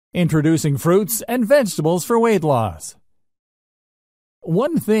Introducing fruits and vegetables for weight loss.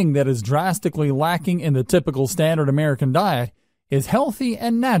 One thing that is drastically lacking in the typical standard American diet is healthy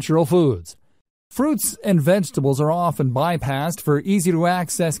and natural foods. Fruits and vegetables are often bypassed for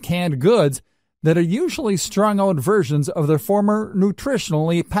easy-to-access canned goods that are usually strung-out versions of their former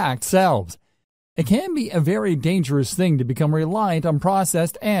nutritionally packed selves. It can be a very dangerous thing to become reliant on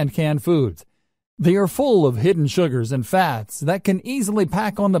processed and canned foods. They are full of hidden sugars and fats that can easily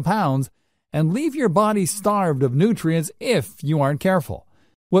pack on the pounds and leave your body starved of nutrients if you aren't careful.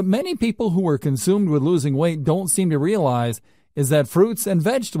 What many people who are consumed with losing weight don't seem to realize is that fruits and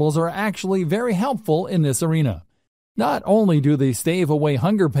vegetables are actually very helpful in this arena. Not only do they stave away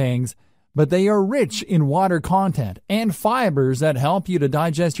hunger pangs, but they are rich in water content and fibers that help you to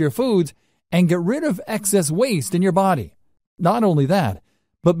digest your foods and get rid of excess waste in your body. Not only that,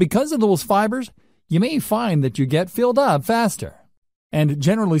 but because of those fibers, you may find that you get filled up faster. And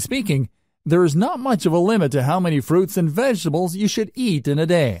generally speaking, there is not much of a limit to how many fruits and vegetables you should eat in a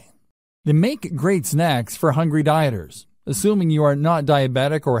day. They make great snacks for hungry dieters. Assuming you are not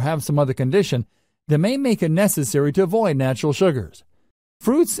diabetic or have some other condition that may make it necessary to avoid natural sugars.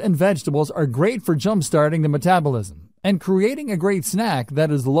 Fruits and vegetables are great for jump-starting the metabolism and creating a great snack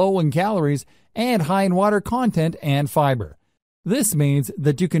that is low in calories and high in water content and fiber. This means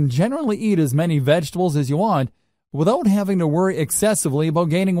that you can generally eat as many vegetables as you want without having to worry excessively about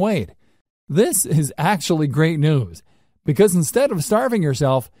gaining weight. This is actually great news, because instead of starving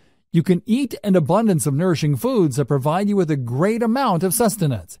yourself, you can eat an abundance of nourishing foods that provide you with a great amount of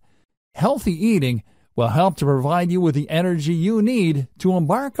sustenance. Healthy eating will help to provide you with the energy you need to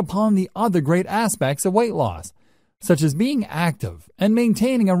embark upon the other great aspects of weight loss, such as being active and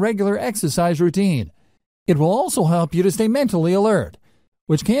maintaining a regular exercise routine. It will also help you to stay mentally alert,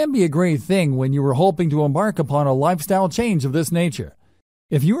 which can be a great thing when you are hoping to embark upon a lifestyle change of this nature.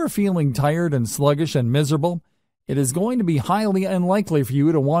 If you are feeling tired and sluggish and miserable, it is going to be highly unlikely for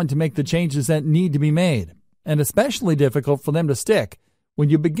you to want to make the changes that need to be made, and especially difficult for them to stick when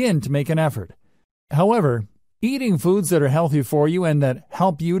you begin to make an effort. However, eating foods that are healthy for you and that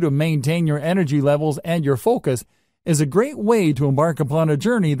help you to maintain your energy levels and your focus is a great way to embark upon a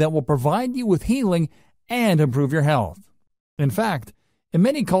journey that will provide you with healing and improve your health. In fact, in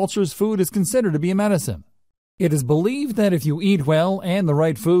many cultures, food is considered to be a medicine. It is believed that if you eat well and the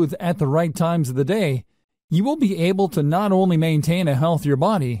right foods at the right times of the day, you will be able to not only maintain a healthier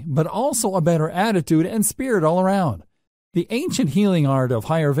body, but also a better attitude and spirit all around. The ancient healing art of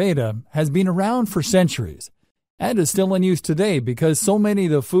Ayurveda has been around for centuries and is still in use today because so many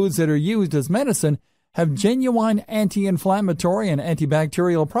of the foods that are used as medicine have genuine anti-inflammatory and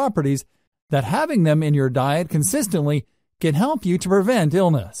antibacterial properties that having them in your diet consistently can help you to prevent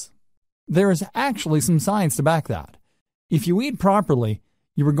illness. There is actually some science to back that. If you eat properly,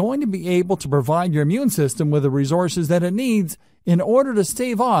 you are going to be able to provide your immune system with the resources that it needs in order to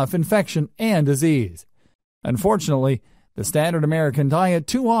stave off infection and disease. Unfortunately, the standard American diet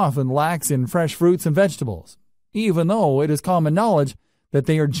too often lacks in fresh fruits and vegetables, even though it is common knowledge that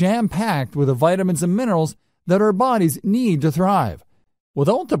they are jam-packed with the vitamins and minerals that our bodies need to thrive.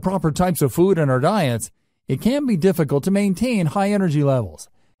 Without the proper types of food in our diets, it can be difficult to maintain high energy levels.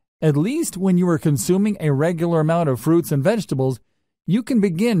 At least when you are consuming a regular amount of fruits and vegetables, you can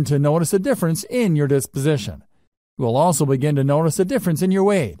begin to notice a difference in your disposition. You will also begin to notice a difference in your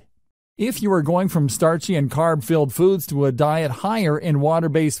weight. If you are going from starchy and carb-filled foods to a diet higher in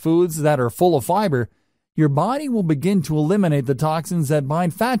water-based foods that are full of fiber, your body will begin to eliminate the toxins that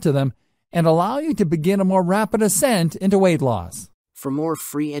bind fat to them and allow you to begin a more rapid ascent into weight loss. For more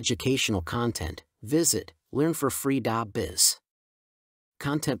free educational content, visit learnforfree.biz.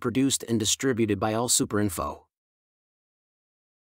 Content produced and distributed by AllSuperInfo.